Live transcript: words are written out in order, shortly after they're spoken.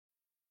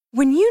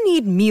When you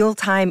need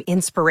mealtime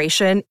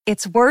inspiration,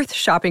 it's worth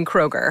shopping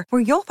Kroger,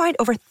 where you'll find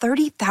over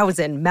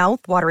 30,000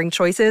 mouth-watering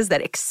choices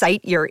that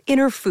excite your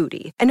inner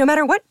foodie. And no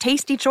matter what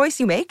tasty choice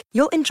you make,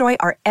 you'll enjoy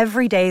our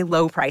everyday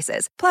low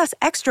prices, plus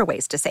extra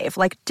ways to save,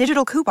 like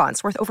digital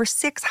coupons worth over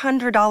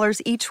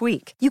 $600 each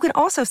week. You can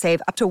also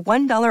save up to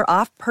 $1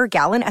 off per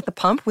gallon at the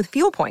pump with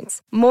fuel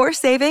points. More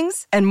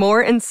savings and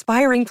more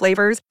inspiring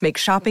flavors make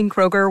shopping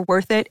Kroger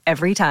worth it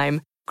every time.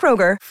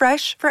 Kroger,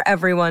 fresh for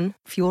everyone.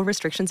 Fuel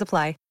restrictions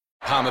apply.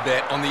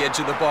 Palmerbet on the edge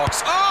of the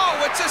box.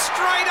 Oh, it's a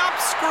straight-up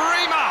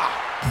screamer!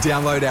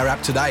 Download our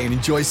app today and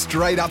enjoy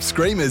straight-up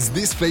screamers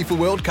this FIFA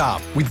World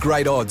Cup with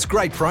great odds,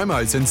 great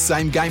promos and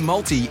same-game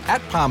multi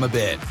at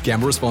Palmerbet.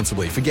 Gamble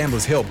responsibly. For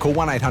Gamblers' Help, call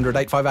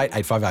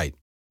 1-800-858-858.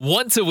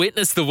 Want to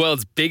witness the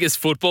world's biggest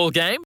football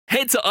game?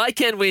 Head to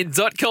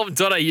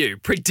iCanWin.com.au,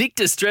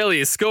 predict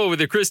Australia's score with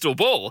a crystal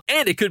ball,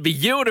 and it could be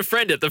you and a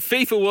friend at the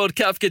FIFA World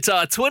Cup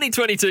Qatar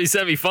 2022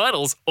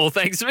 semi-finals, all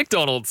thanks to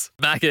McDonald's.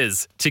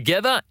 Maccas,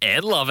 together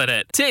and loving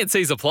it.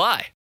 TNCs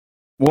apply.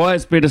 Why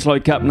is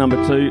Bledisloe Cup number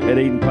 2 at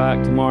Eden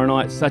Park tomorrow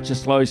night such a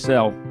slow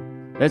sell?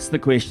 That's the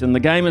question. The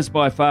game is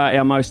by far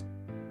our most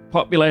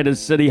populated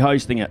city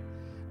hosting it.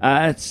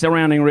 It's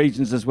surrounding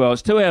regions as well.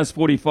 It's 2 hours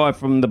 45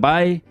 from the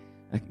Bay,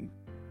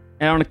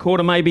 hour and a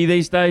quarter maybe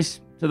these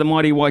days to the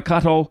mighty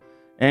Waikato,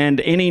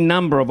 and any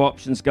number of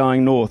options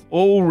going north.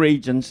 All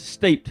regions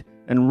steeped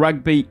in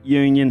rugby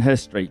union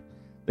history.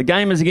 The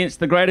game is against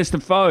the greatest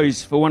of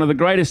foes for one of the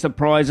greatest of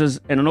prizes,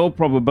 and in all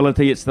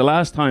probability it's the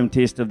last home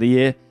test of the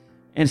year,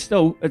 and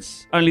still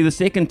it's only the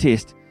second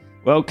test.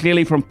 Well,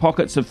 clearly from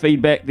pockets of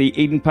feedback, the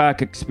Eden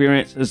Park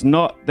experience is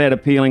not that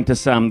appealing to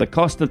some. The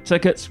cost of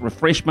tickets,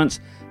 refreshments,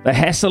 the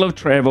hassle of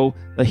travel,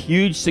 the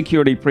huge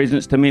security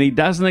presence to many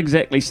doesn't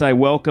exactly say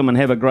welcome and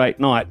have a great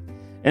night.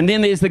 And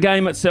then there's the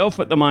game itself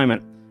at the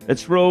moment.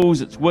 Its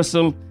rules, its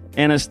whistle,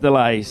 and its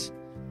delays.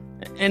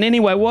 And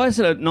anyway, why is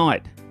it at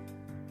night?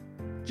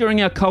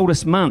 During our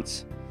coldest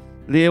months,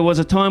 there was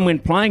a time when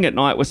playing at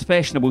night was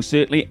fashionable,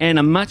 certainly, and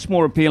a much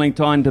more appealing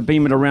time to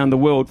beam it around the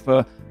world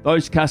for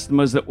those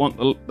customers that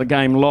want the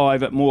game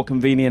live at more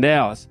convenient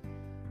hours.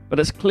 But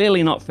it's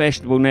clearly not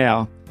fashionable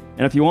now.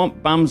 And if you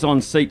want bums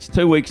on seats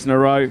 2 weeks in a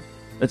row,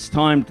 it's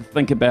time to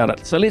think about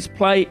it. So let's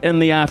play in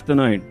the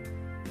afternoon.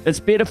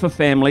 It's better for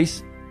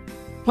families.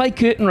 Play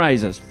curtain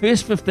raisers.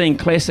 First 15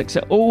 classics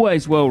are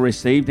always well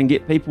received and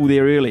get people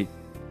there early.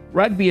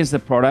 Rugby is the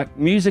product.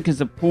 Music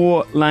is a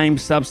poor, lame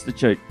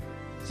substitute.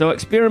 So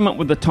experiment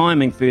with the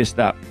timing first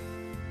up.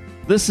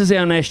 This is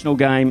our national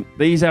game.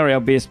 These are our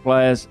best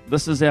players.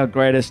 This is our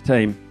greatest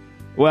team.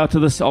 Well, to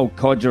this old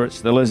codger it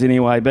still is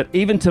anyway, but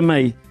even to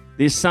me,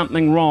 there's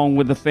something wrong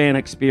with the fan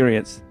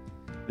experience.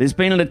 There's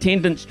been an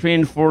attendance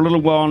trend for a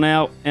little while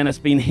now, and it's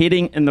been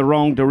heading in the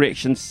wrong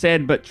direction.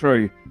 Sad but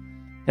true.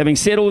 Having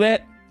said all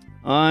that,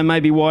 I may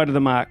be wide of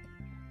the mark.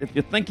 If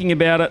you're thinking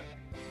about it,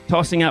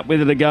 tossing up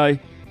whether to go,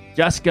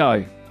 just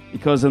go.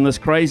 Because in this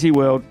crazy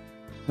world,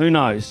 who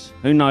knows?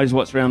 Who knows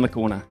what's around the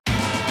corner?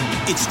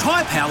 It's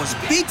Tyre Power's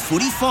Big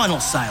Footy Final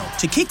Sale.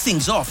 To kick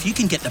things off, you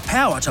can get the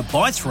power to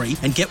buy 3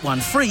 and get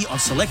 1 free on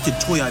selected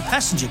Toyo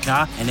passenger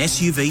car and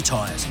SUV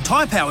tyres.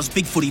 Tyre Power's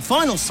Big Footy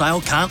Final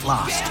Sale can't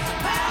last.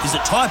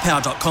 Visit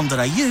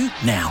tyrepower.com.au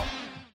now.